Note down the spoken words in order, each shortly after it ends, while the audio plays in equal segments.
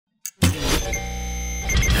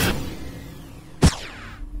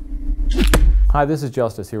Hi, this is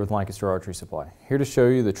Justice here with Lancaster Archery Supply. Here to show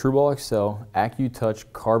you the TrueBall Axcel AccuTouch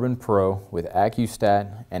Carbon Pro with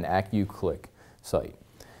AccuStat and AccuClick sight.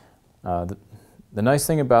 The nice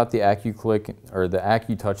thing about the AccuClick or the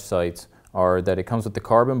AccuTouch sights are that it comes with the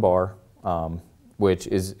carbon bar, which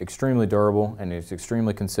is extremely durable and it's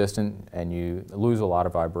extremely consistent, and you lose a lot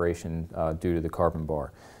of vibration due to the carbon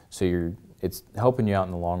bar. So it's helping you out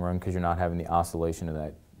in the long run because you're not having the oscillation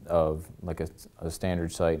of like a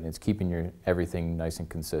standard sight, and it's keeping everything nice and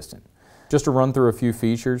consistent. Just to run through a few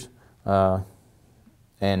features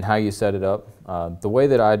and how you set it up. The way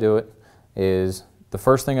that I do it is, the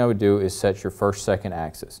first thing I would do is set your first second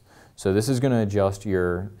axis. So this is going to adjust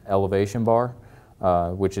your elevation bar,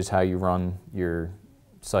 which is how you run your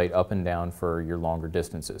sight up and down for your longer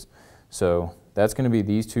distances. So that's going to be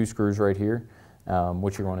these two screws right here.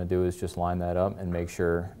 What you're going to do is just line that up and make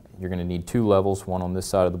sure you're going to need two levels, one on this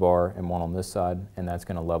side of the bar and one on this side, and that's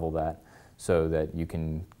going to level that so that you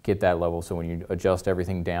can get that level. So when you adjust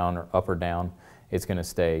everything down or up or down, it's going to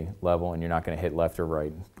stay level and you're not going to hit left or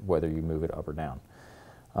right whether you move it up or down.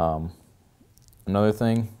 Another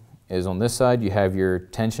thing is, on this side you have your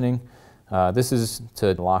tensioning. This is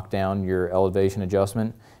to lock down your elevation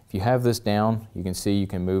adjustment. If you have this down, you can see you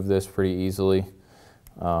can move this pretty easily.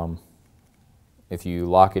 If you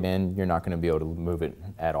lock it in, you're not going to be able to move it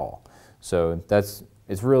at all. So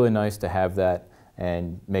it's really nice to have that,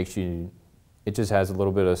 and it just has a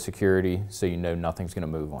little bit of security so you know nothing's going to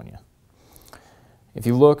move on you. If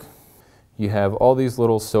you look, you have all these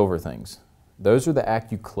little silver things. Those are the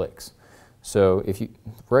AccuClicks. So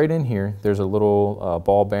right in here, there's a little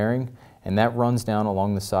ball bearing, and that runs down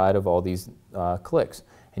along the side of all these clicks.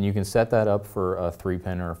 And you can set that up for a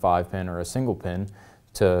 3-pin or a 5-pin or a single pin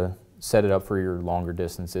to set it up for your longer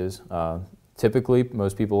distances. Typically,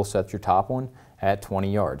 most people will set your top one at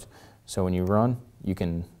 20 yards. So when you run, you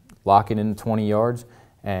can lock it into 20 yards,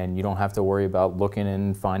 and you don't have to worry about looking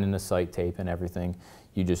and finding the sight tape and everything.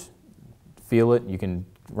 You just feel it, you can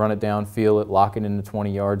run it down, feel it, lock it into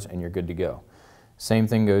 20 yards, and you're good to go. Same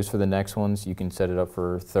thing goes for the next ones. You can set it up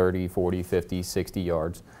for 30, 40, 50, 60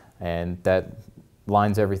 yards, and that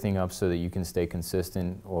lines everything up so that you can stay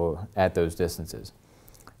consistent at those distances.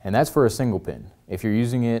 And that's for a single pin. If you're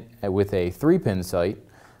using it with a 3-pin sight,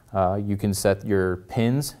 you can set your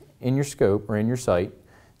pins in your scope or in your sight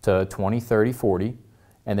to 20, 30, 40,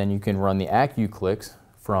 and then you can run the AccuClicks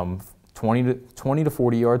from 20 to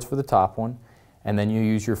 40 yards for the top one, and then you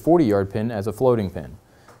use your 40-yard pin as a floating pin.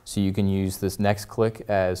 So you can use this next click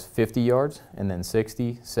as 50 yards, and then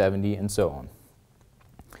 60, 70, and so on.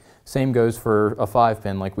 Same goes for a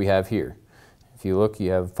 5-pin like we have here. If you look, you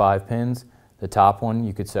have 5 pins. The top one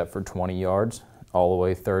you could set for 20 yards, all the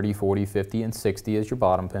way 30, 40, 50, and 60 as your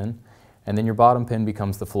bottom pin. And then your bottom pin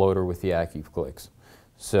becomes the floater with the AccuClicks.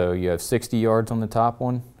 So you have 60 yards on the top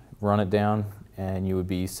one, run it down, and you would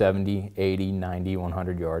be 70, 80, 90,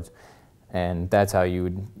 100 yards. And that's how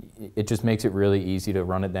it just makes it really easy to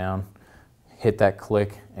run it down, hit that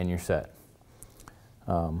click, and you're set.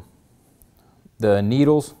 The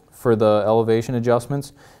needles for the elevation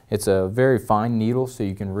adjustments, it's a very fine needle, so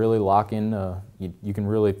you can really lock in, you can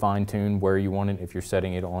really fine tune where you want it. If you're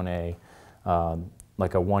setting it on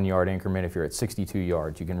like a 1-yard increment, if you're at 62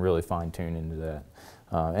 yards, you can really fine tune into that.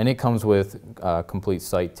 And it comes with complete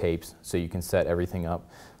sight tapes, so you can set everything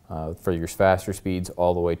up for your faster speeds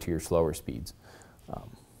all the way to your slower speeds. The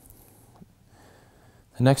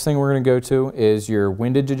next thing we're going to go to is your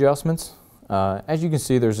windage adjustments. As you can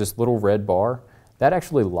see, there's this little red bar. That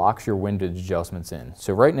actually locks your windage adjustments in.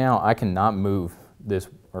 So right now I cannot move this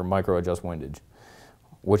or micro adjust windage.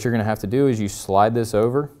 What you're going to have to do is you slide this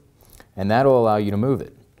over, and that'll allow you to move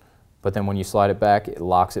it. But then when you slide it back, it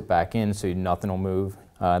locks it back in so nothing will move.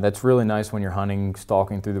 That's really nice when you're hunting,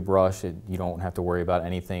 stalking through the brush. You don't have to worry about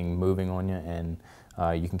anything moving on you, and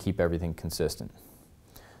you can keep everything consistent.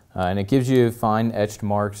 And it gives you fine etched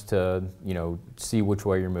marks to see which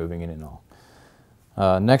way you're moving it and all.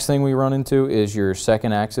 Next thing we run into is your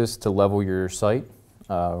second axis to level your sight.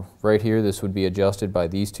 Right here, this would be adjusted by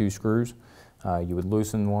these two screws. You would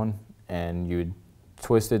loosen one and you would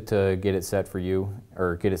twist it to get it set for you,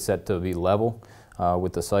 or get it set to be level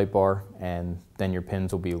with the sight bar, and then your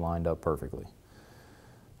pins will be lined up perfectly.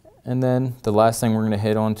 And then the last thing we're going to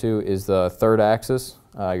hit onto is the third axis.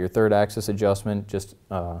 Your third axis adjustment just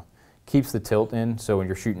keeps the tilt in, so when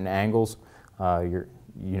you're shooting angles, you're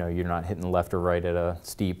not hitting left or right at a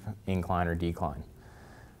steep incline or decline.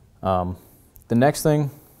 The next thing,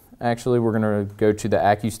 actually, we're going to go to the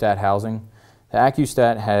AccuStat housing. The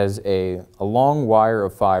AccuStat has a long wire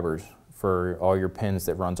of fibers for all your pins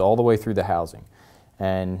that runs all the way through the housing.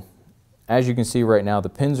 And as you can see right now, the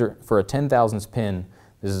pins are, for a 10,000ths pin,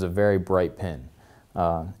 this is a very bright pin.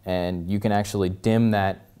 And you can actually dim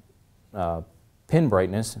that pin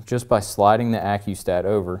brightness just by sliding the AccuStat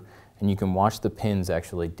over, and you can watch the pins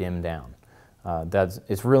actually dim down.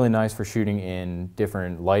 It's really nice for shooting in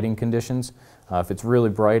different lighting conditions. If it's really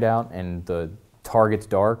bright out and the target's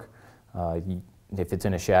dark, if it's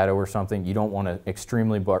in a shadow or something, you don't want an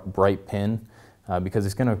extremely bright pin because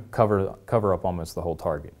it's going to cover up almost the whole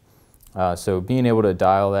target. So being able to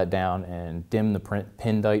dial that down and dim the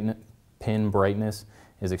pin brightness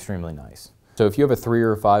is extremely nice. So if you have a 3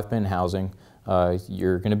 or 5 pin housing,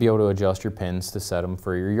 you're going to be able to adjust your pins to set them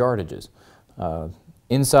for your yardages.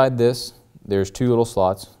 Inside this, there's 2 little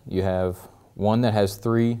slots. You have one that has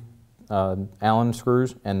 3 Allen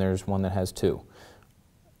screws, and there's one that has 2.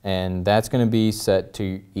 And that's going to be set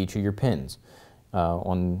to each of your pins.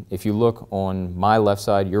 If you look on my left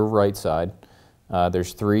side, your right side,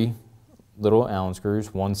 there's 3 little Allen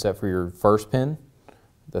screws, one set for your first pin,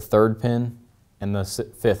 the 3rd pin, and the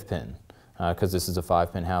 5th pin, because this is a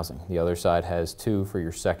 5-pin housing. The other side has 2 for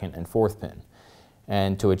your 2nd and 4th pin.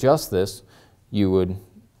 And to adjust this, you would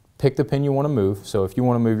pick the pin you want to move. So if you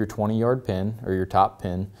want to move your 20-yard pin or your top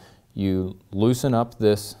pin, you loosen up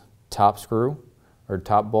this top screw or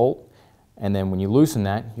top bolt, and then when you loosen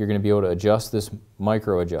that, you're going to be able to adjust this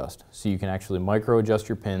micro adjust. So you can actually micro adjust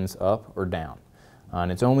your pins up or down. And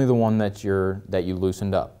it's only the one that you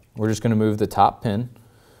loosened up. We're just going to move the top pin.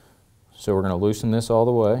 So we're going to loosen this all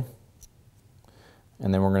the way,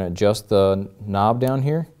 and then we're going to adjust the knob down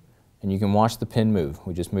here, and you can watch the pin move.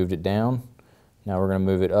 We just moved it down. Now we're going to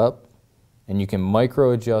move it up, and you can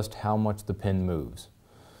micro adjust how much the pin moves.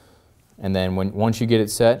 And then once you get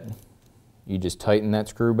it set, you just tighten that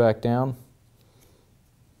screw back down,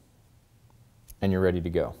 and you're ready to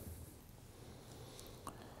go.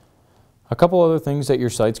 A couple other things that your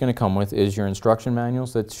site's going to come with is your instruction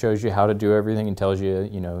manuals that shows you how to do everything and tells you,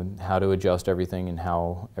 how to adjust everything and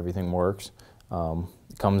how everything works.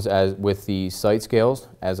 It comes with the sight scales,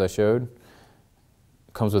 as I showed.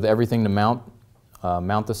 It comes with everything to mount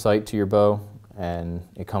the sight to your bow, and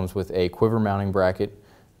it comes with a quiver mounting bracket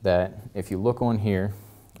that, if you look on here,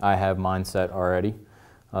 I have mine set already.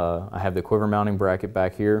 I have the quiver mounting bracket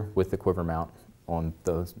back here with the quiver mount on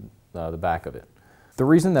the back of it. The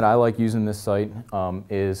reason that I like using this sight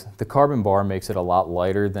is the carbon bar makes it a lot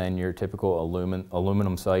lighter than your typical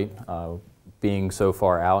aluminum sight. Being so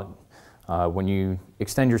far out, when you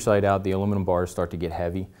extend your sight out, the aluminum bars start to get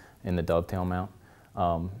heavy in the dovetail mount.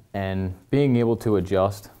 And being able to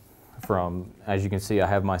adjust from, as you can see, I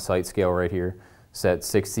have my sight scale right here set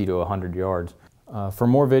 60 to 100 yards. For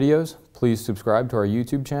more videos, please subscribe to our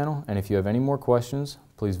YouTube channel, and if you have any more questions,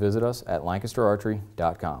 please visit us at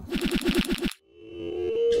lancasterarchery.com.